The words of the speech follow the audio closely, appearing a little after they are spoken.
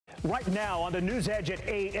Right now on the NewsEdge at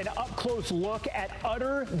 8, an up-close look at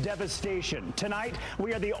utter devastation. Tonight,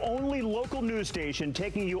 we are the only local news station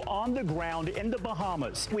taking you on the ground in the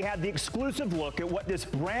Bahamas. We have the exclusive look at what this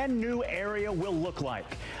brand new area will look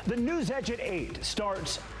like. The NewsEdge at 8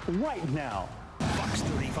 starts right now. Fox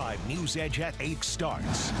 35 NewsEdge at 8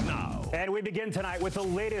 starts now. And we begin tonight with the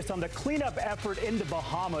latest on the cleanup effort in the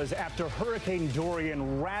Bahamas after Hurricane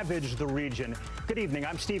Dorian ravaged the region. Good evening,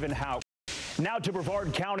 I'm Stephen Hauck. Now to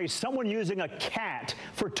Brevard County, someone using a cat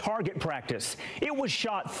for target practice. It was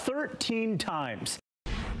shot 13 times.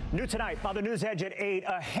 New tonight on the NewsEdge at 8,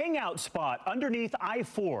 a hangout spot underneath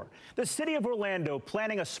I-4. The city of Orlando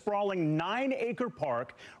planning a sprawling 9-acre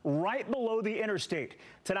park right below the interstate.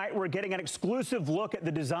 Tonight, we're getting an exclusive look at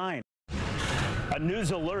the design. A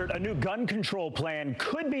news alert, a new gun control plan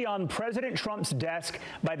could be on President Trump's desk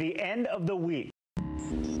by the end of the week.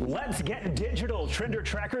 Let's get digital. Trender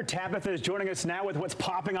Tracker Tabitha is joining us now with what's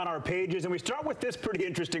popping on our pages. And we start with this pretty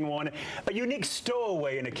interesting one, a unique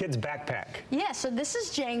stowaway in a kid's backpack. Yeah, so this is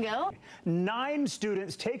Django. 9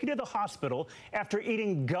 students taken to the hospital after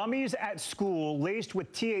eating gummies at school laced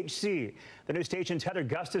with THC. The news station's Heather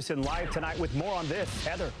Gustafson live tonight with more on this.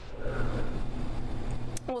 Heather.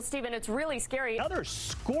 Well, Stephen, it's really scary. Another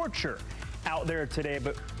scorcher out there today,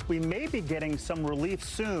 but we may be getting some relief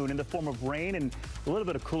soon in the form of rain and a little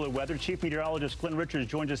bit of cooler weather. Chief Meteorologist Glenn Richards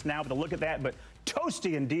joins us now with a look at that, but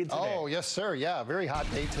toasty indeed today. Oh, yes, sir. Yeah, very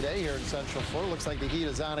hot day today here in Central Florida. Looks like the heat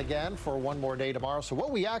is on again for one more day tomorrow. So what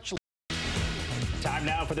we actually... Time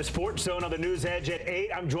now for the Sports Zone on the NewsEdge at 8.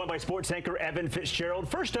 I'm joined by sports anchor Evan Fitzgerald.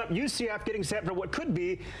 First up, UCF getting set for what could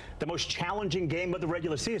be the most challenging game of the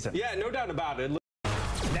regular season. Yeah, no doubt about it.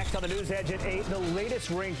 Next on the NewsEdge at 8, the latest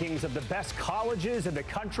rankings of the best colleges in the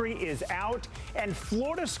country is out, and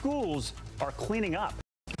Florida schools are cleaning up.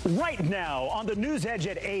 Right now on the NewsEdge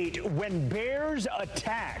at 8, when bears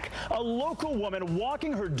attack, a local woman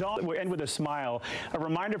walking her dog, we'll end with a smile. A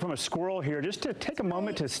reminder from a squirrel here, just to take a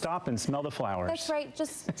moment to stop and smell the flowers. That's right,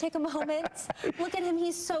 just take a moment. Look at him,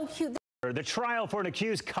 he's so cute. The trial for an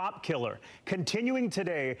accused cop killer continuing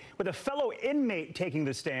today with a fellow inmate taking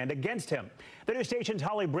the stand against him. The news station's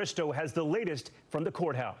Holly Bristow has the latest from the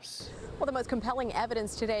courthouse. Well, the most compelling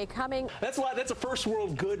evidence today coming. That's a first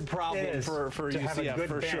world good problem for to UCF, have a good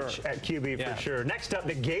for bench sure. at QB for sure. Next up,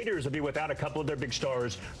 the Gators will be without a couple of their big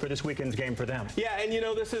stars for this weekend's game for them. Yeah, and you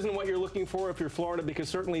know, this isn't what you're looking for if you're Florida, because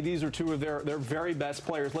certainly these are two of their very best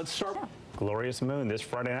players. Let's start. Glorious moon this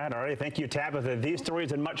Friday night. All right, thank you, Tabitha. These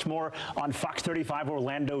stories and much more on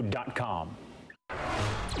fox35orlando.com.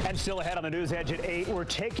 And still ahead on the NewsEdge at 8, we're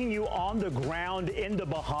taking you on the ground in the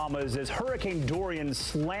Bahamas as Hurricane Dorian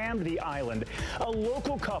slammed the island. A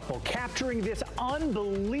local couple capturing this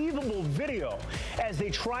unbelievable video as they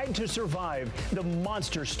tried to survive the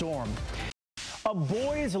monster storm. A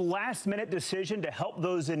boy's last-minute decision to help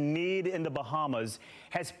those in need in the Bahamas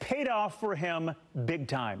has paid off for him big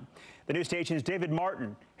time. The news station's David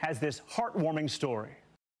Martin has this heartwarming story.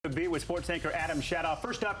 Be with sports anchor Adam Shadoff.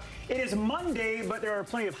 First up, it is Monday, but there are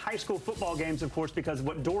plenty of high school football games, of course, because of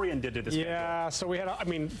what Dorian did to the schedule. Yeah, so we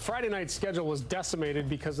had, Friday night's schedule was decimated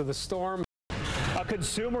because of the storm. A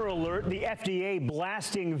consumer alert, the FDA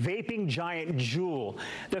blasting vaping giant Juul.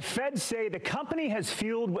 The feds say the company has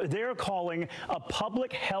fueled what they're calling a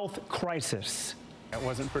public health crisis. That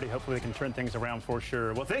wasn't pretty. Hopefully they can turn things around for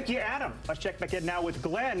sure. Well, thank you, Adam. Let's check back in now with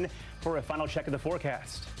Glenn for a final check of the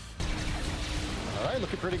forecast. All right,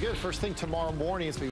 looking pretty good. First thing tomorrow morning is